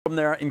from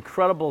their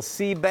incredible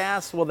sea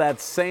bass. Well, that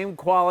same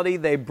quality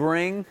they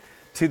bring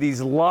to these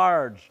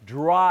large,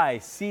 dry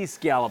sea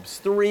scallops,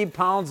 3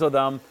 pounds of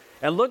them.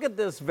 And look at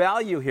this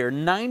value here,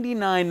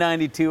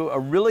 $99.92, a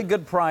really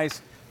good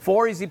price.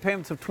 4 easy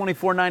payments of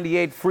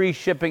 $24.98, free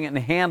shipping and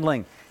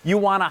handling. You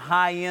want a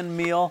high-end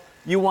meal?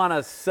 You want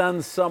to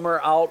send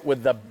summer out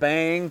with the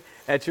bang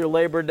at your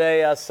Labor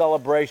Day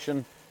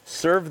celebration?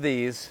 Serve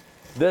these.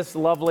 This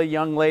lovely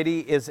young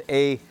lady is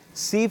a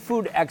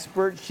seafood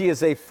expert. She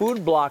is a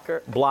food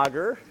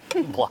blogger,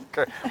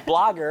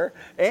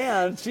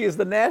 and she is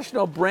the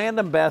national brand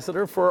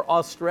ambassador for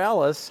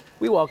Australis.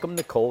 We welcome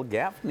Nicole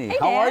Gaffney. Hey,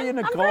 How Dan. are you,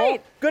 Nicole? I'm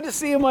great. Good to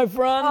see you, my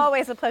friend.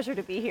 Always a pleasure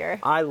to be here.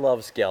 I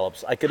love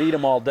scallops. I could eat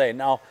them all day.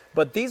 Now,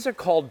 but these are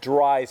called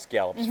dry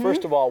scallops.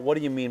 First of all, what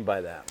do you mean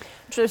by that?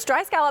 So there's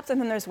dry scallops and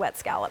then there's wet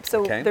scallops.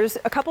 So there's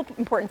a couple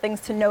important things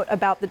to note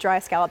about the dry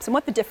scallops and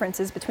what the difference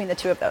is between the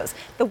two of those.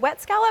 The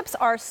wet scallops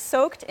are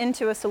soaked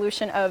into a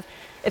solution of,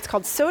 it's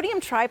called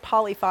sodium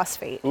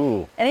tripolyphosphate.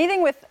 Ooh.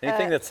 Anything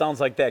that sounds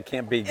like that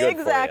can't be good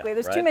exactly. for you,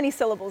 There's right? too many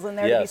syllables in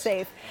there to be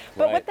safe.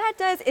 But what that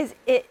does is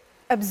it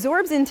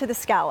absorbs into the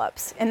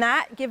scallops, and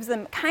that gives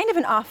them kind of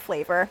an off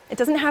flavor. It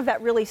doesn't have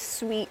that really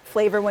sweet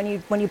flavor when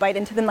you bite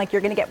into them like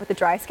you're going to get with the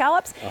dry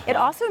scallops. It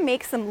also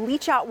makes them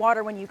leach out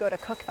water when you go to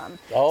cook them.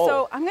 Oh.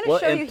 So I'm going to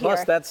show you here. And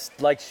plus, that's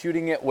like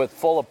shooting it with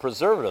full of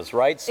preservatives,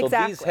 right? So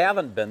these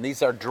haven't been.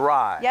 These are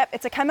dry. Yep,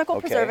 it's a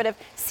chemical preservative.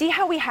 See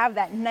how we have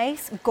that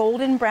nice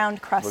golden brown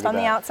crust on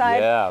the outside?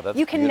 Yeah, that's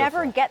You can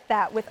never get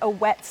that with a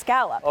wet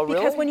scallop. Oh, really?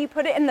 Because when you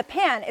put it in the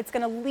pan, it's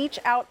going to leach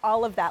out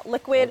all of that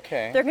liquid.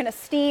 They're going to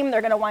steam.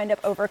 They're going to wind up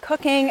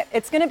overcooking.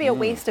 It's going to be a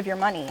waste of your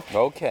money.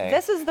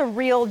 This is the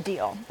real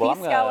deal. Well,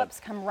 These scallops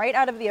come right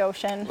out of the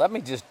ocean. Let me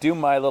just do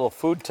my little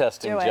food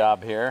testing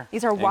job here.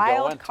 These are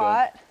wild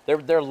caught.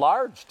 They're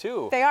large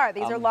too. They are.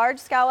 These are large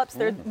scallops.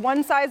 They're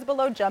one size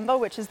below jumbo,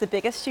 which is the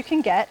biggest you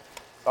can get.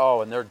 Oh,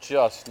 and they're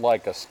just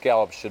like a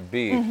scallop should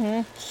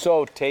be.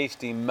 So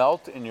tasty.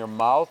 Melt in your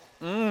mouth.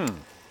 Mmm.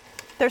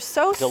 They're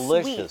so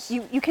delicious.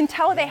 Sweet. You can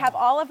tell they have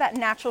all of that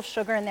natural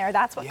sugar in there.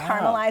 That's what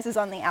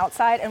caramelizes on the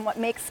outside and what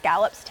makes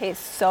scallops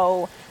taste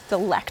so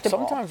delectable.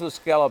 Sometimes with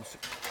scallops,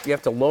 you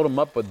have to load them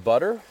up with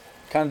butter.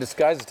 Kind of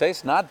disguise the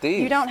taste. Not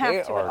these. You don't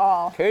have to at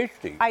all.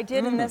 Tasty. I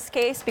did in this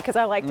case because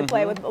I like to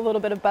play with a little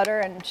bit of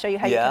butter and show you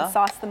how you can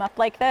sauce them up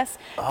like this.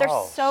 They're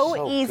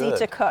so easy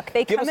to cook.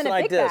 They come in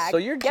a big bag. So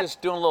you're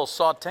just doing a little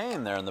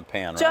sauteing there in the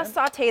pan, right? Just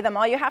saute them.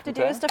 All you have to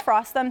do is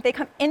defrost them. They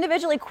come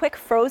individually quick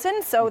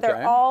frozen, so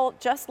they're all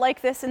just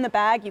like this in the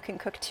bag. You can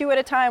cook 2 at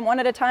a time, 1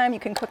 at a time. You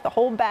can cook the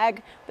whole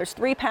bag. There's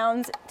 3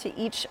 pounds to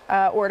each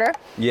order.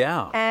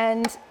 Yeah.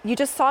 And you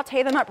just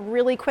saute them up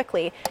really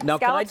quickly. Now,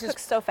 scallops cook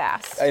so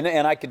fast.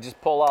 And I could just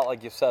pull out,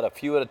 like you said, a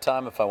few at a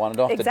time if I want. I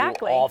don't have to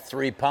do all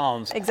 3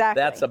 pounds.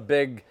 Exactly. That's a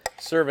big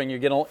serving. You're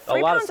getting a lot of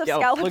 3 pounds of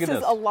scallops Look at is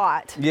this. a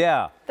lot.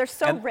 Yeah. They're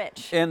so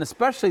rich. And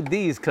especially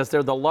these, because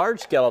they're the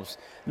large scallops.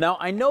 Now,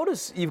 I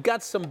notice you've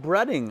got some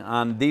breading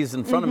on these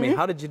in front of me.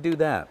 How did you do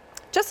that?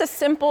 Just a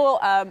simple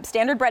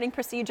standard breading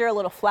procedure, a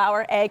little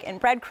flour, egg,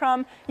 and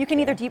breadcrumb. You can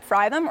either deep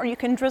fry them or you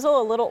can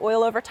drizzle a little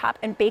oil over top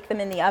and bake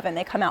them in the oven.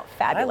 They come out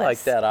fabulous. I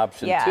like that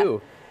option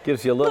too.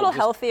 Gives you a little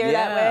healthier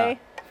that way,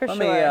 for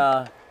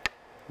sure.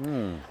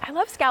 I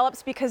love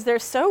scallops because they're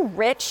so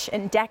rich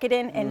and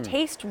decadent and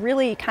taste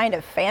really kind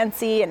of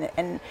fancy,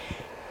 and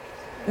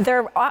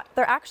they're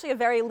actually a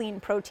very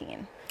lean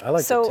protein. I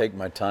like to take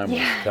my time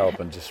with scallop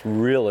and just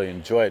really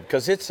enjoy it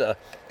because it's a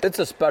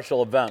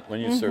special event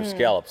when you serve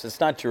scallops. It's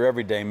not your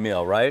everyday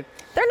meal, right?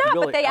 They're not,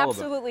 but they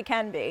absolutely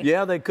can be.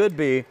 Yeah, they could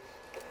be.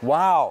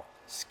 Wow.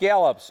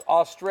 Scallops,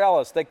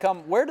 Australis,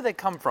 where do they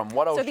come from?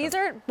 What ocean? So these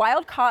are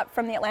wild caught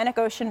from the Atlantic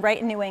Ocean right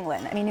in New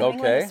England. I mean, New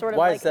England is sort of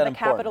like the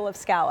capital of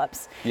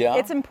scallops. Yeah.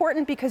 It's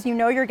important because you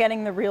know you're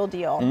getting the real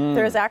deal.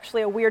 There's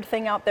actually a weird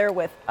thing out there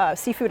with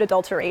seafood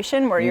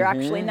adulteration where you're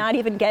actually not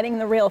even getting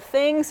the real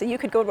thing. So you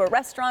could go to a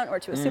restaurant or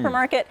to a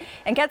supermarket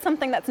and get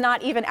something that's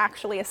not even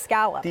actually a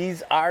scallop.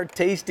 These are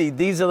tasty.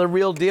 These are the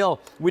real deal.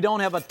 We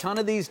don't have a ton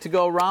of these to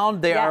go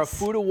around. They are a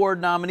Food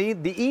Award nominee.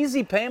 The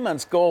easy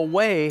payments go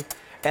away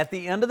at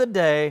the end of the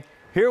day.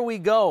 Here we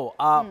go.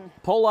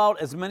 Pull out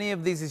as many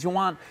of these as you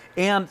want.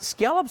 And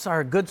scallops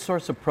are a good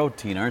source of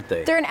protein, aren't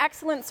they? They're an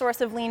excellent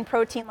source of lean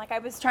protein. Like I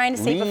was trying to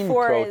say lean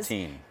before.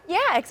 Protein. Yeah,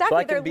 exactly. So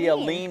I can be a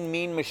lean,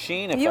 mean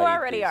machine if you I eat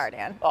already these. are,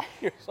 Dan.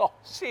 Oh,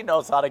 she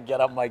knows how to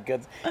get on my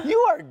goods. You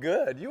are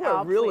good. You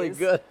are really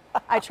good.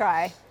 I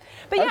try.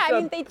 But yeah, I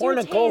mean, they do Poor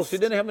Nicole, taste. she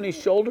didn't have any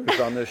shoulders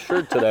on this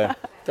shirt today.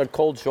 Got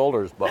cold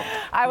shoulders, but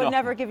I would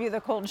never give you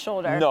the cold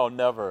shoulder. No,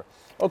 never.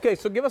 Okay,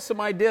 so give us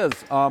some ideas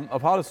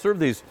of how to serve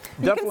these.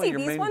 You can see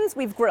these ones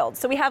we've grilled.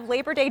 So we have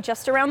Labor Day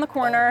just around the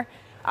corner.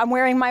 I'm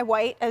wearing my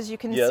white, as you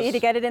can see, to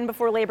get it in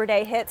before Labor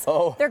Day hits.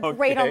 They're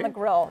great on the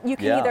grill. You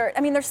can either,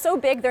 I mean, they're so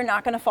big, they're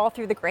not going to fall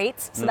through the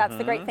grates. So that's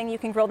the great thing. You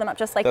can grill them up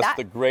just like that. That's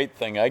the great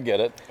thing. I get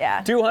it.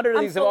 Yeah. 200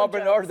 of these have all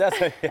been ordered. That's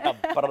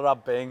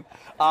bing.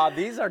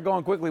 These are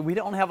going quickly. We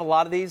don't have a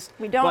lot of these.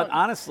 We don't. But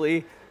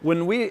honestly,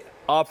 when we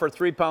offer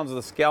 3 pounds of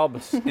the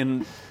scallops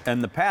in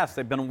the past,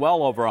 they've been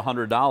well over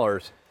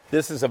 $100.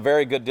 This is a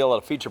very good deal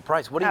at a feature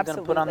price. What are you going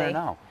to put on there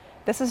Absolutely. now?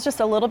 This is just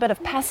a little bit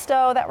of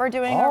pesto that we're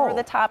doing over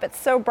the top. It's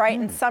so bright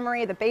and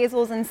summery. The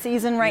basil's in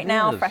season right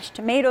now. Fresh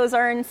tomatoes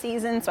are in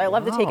season, so I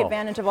love to take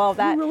advantage of all of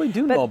that. You really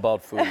do know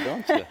about food,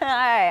 don't you?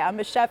 Hi, I'm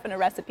a chef and a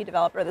recipe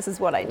developer. This is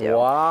what I do.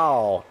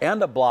 Wow,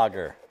 and a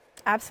blogger.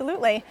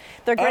 Absolutely.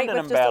 They're great And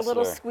an with just a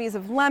little ambassador. squeeze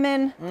of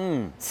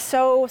lemon.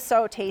 So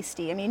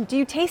tasty. I mean, do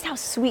you taste how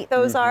sweet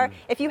those are?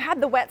 If you had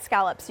the wet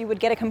scallops, you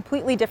would get a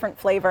completely different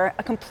flavor,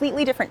 a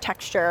completely different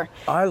texture.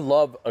 I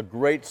love a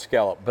great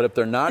scallop, but if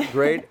they're not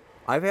great,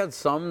 I've had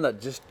some that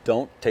just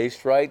don't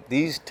taste right.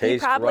 These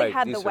taste right. You probably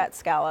had These the are- wet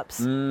scallops.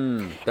 That's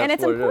And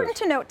it's what it important is.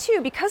 to note too,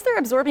 because they're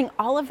absorbing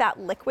all of that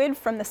liquid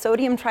from the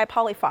sodium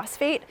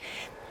tripolyphosphate,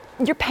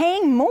 you're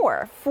paying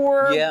more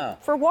for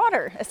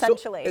water,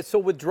 essentially. So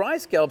with dry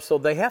scallops, so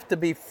they have to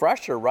be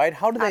fresher, right?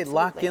 How do they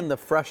lock Absolutely. in the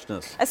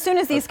freshness? As soon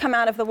as these come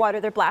out of the water,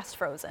 they're blast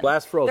frozen.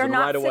 Blast frozen They're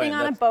not right away, sitting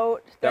and on a that-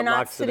 boat. They're that not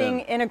locks it sitting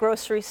in. in a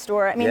grocery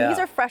store. I mean, Yeah. these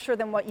are fresher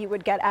than what you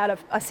would get out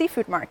of a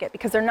seafood market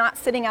because they're not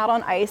sitting out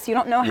on ice. You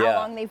don't know how Yeah.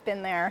 long they've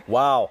been there.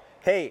 Wow.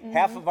 Hey,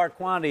 half of our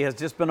quantity has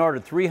just been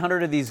ordered.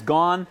 300 of these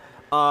gone.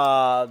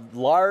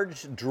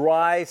 Large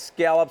dry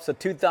scallops, a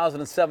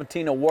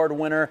 2017 award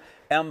winner,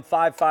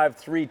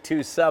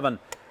 M55327.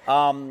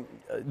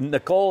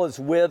 Nicole is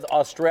with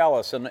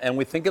Australis, and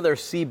we think of their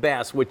sea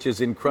bass, which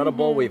is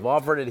incredible. We've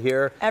offered it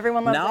here.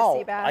 Everyone loves now,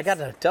 their sea bass. I got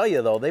to tell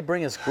you, though, they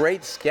bring us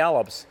great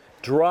scallops,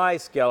 dry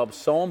scallops,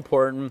 so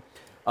important.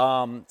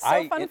 So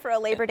fun for a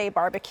Labor Day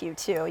barbecue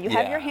too. You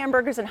have Yeah. your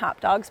hamburgers and hot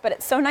dogs, but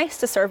it's so nice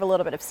to serve a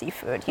little bit of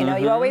seafood. You know,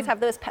 you always have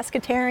those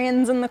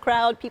pescatarians in the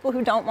crowd, people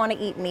who don't want to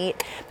eat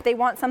meat, but they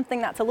want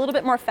something that's a little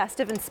bit more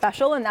festive and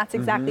special, and that's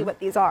exactly what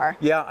these are.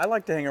 Yeah, I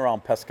like to hang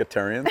around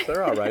pescatarians.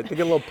 They're all right. They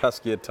get a little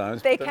pesky at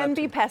times. They but they're can not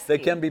be too- pesky.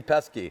 They can be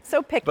pesky.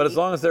 So picky. But as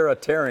long as they're a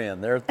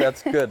tarian,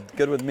 that's good.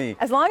 Good with me.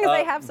 As long as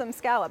they have some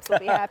scallops, we'll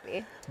be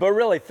happy. But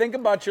really, think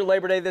about your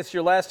Labor Day. This is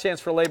your last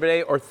chance for Labor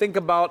Day. Or think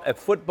about a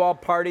football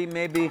party,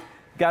 maybe.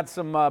 Got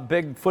some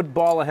big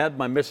football ahead.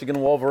 My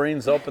Michigan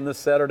Wolverines open this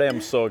Saturday.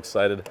 I'm so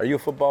excited. Are you a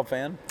football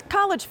fan?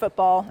 College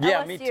football.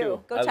 Yeah, LSU. me too.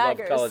 Go I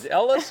Tigers. love college.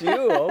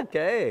 LSU,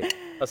 okay.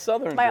 A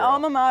Southern My girl.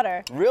 alma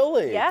mater.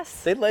 Really?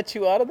 Yes. They let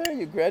you out of there?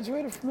 You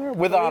graduated from there?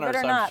 With Believe honors, it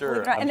or I'm not, sure.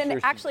 believe it or not. I'm And then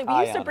sure actually, we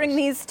high used to bring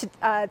honors. these to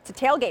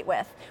tailgate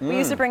with. We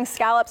used to bring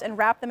scallops and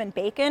wrap them in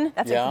bacon.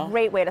 That's Yeah? a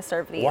great way to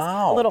serve these.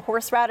 Wow. A little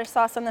horseradish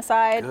sauce on the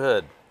side.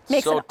 Good.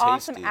 Makes so an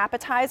awesome tasty.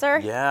 appetizer.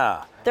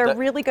 Yeah. They're That-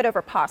 really good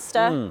over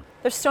pasta.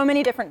 There's so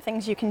many different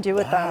things you can do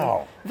with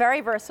Wow. them.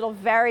 Very versatile,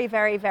 very,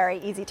 very, very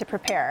easy to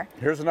prepare.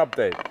 Here's an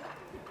update.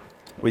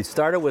 We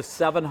started with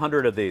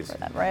 700 of these.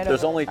 right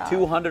There's over only the top.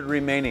 200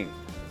 remaining.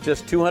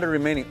 Just 200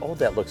 remaining. Oh,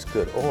 that looks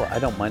good. Oh, I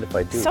don't mind if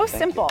I do. So Thank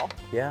simple.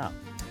 you. Yeah.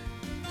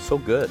 So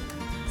good.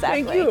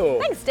 Exactly. Thank you.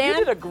 Thanks, Dan.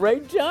 You did a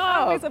great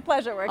job. Always a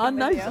pleasure working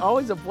with you.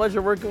 Always a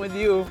pleasure working with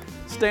you.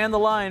 Stay on the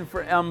line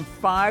for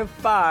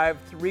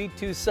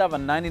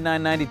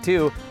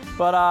M55327-9992.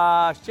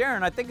 But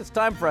Sharon, I think it's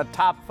time for a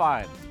top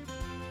find.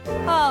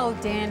 Oh,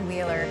 Dan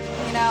Wheeler.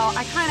 You know,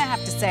 I kind of have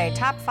to say,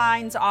 top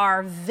finds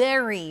are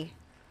very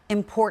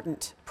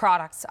important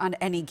products on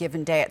any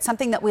given day. It's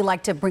something that we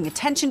like to bring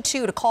attention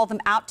to call them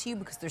out to you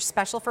because they're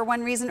special for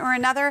one reason or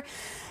another.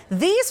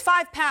 These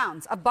 5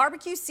 pounds of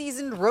barbecue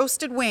seasoned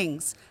roasted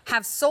wings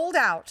have sold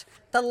out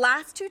the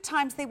last 2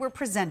 times they were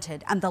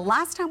presented, and the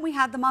last time we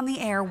had them on the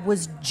air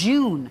was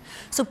June.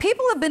 So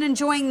people have been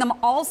enjoying them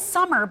all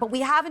summer, but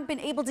we haven't been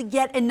able to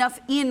get enough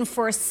in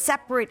for a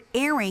separate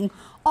airing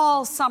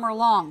all summer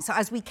long. So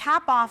as we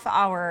cap off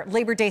our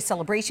Labor Day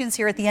celebrations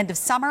here at the end of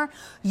summer,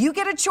 you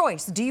get a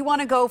choice. Do you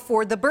want to go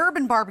for the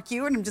bourbon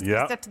barbecue? And I'm just going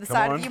to step to the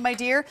side of you, my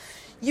dear.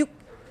 You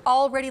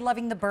already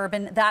loving the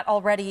bourbon. That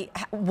already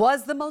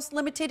was the most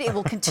limited. It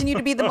will continue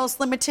to be the most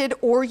limited.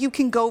 Or you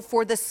can go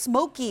for the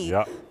smoky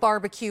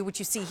barbecue, which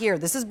you see here.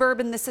 This is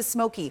bourbon. This is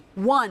smoky.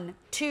 1,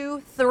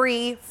 2,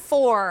 3,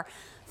 4,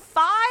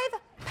 5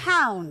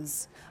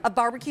 pounds of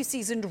barbecue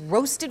seasoned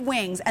roasted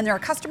wings, and they're a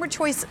customer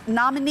choice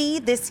nominee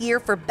this year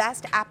for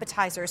best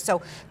appetizer.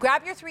 So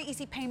grab your 3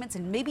 easy payments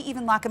and maybe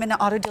even lock them into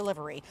auto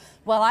delivery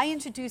while I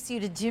introduce you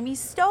to Jimmy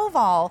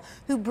Stovall,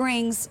 who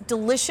brings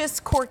delicious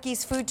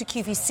Corky's food to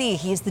QVC.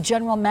 He is the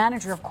general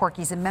manager of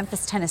Corky's in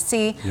Memphis,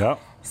 Tennessee. Yep.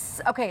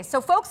 Okay,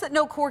 so folks that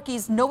know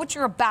Corky's know what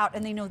you're about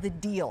and they know the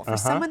deal. For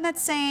someone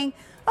that's saying,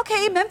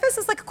 okay, Memphis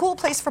is like a cool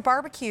place for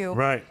barbecue.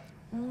 Right.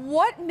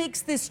 What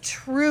makes this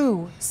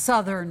true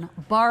Southern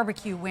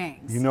barbecue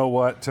wings? You know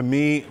what? To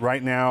me,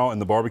 right now in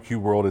the barbecue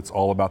world, it's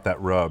all about that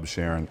rub,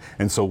 Sharon.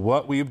 And so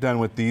what we've done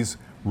with these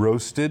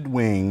roasted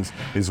wings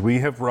is we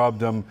have rubbed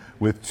them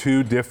with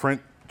 2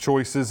 different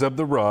choices of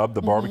the rub,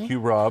 the barbecue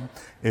rub.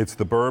 It's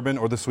the bourbon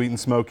or the sweet and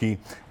smoky.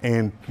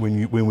 And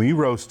when we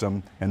roast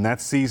them and that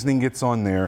seasoning gets on there,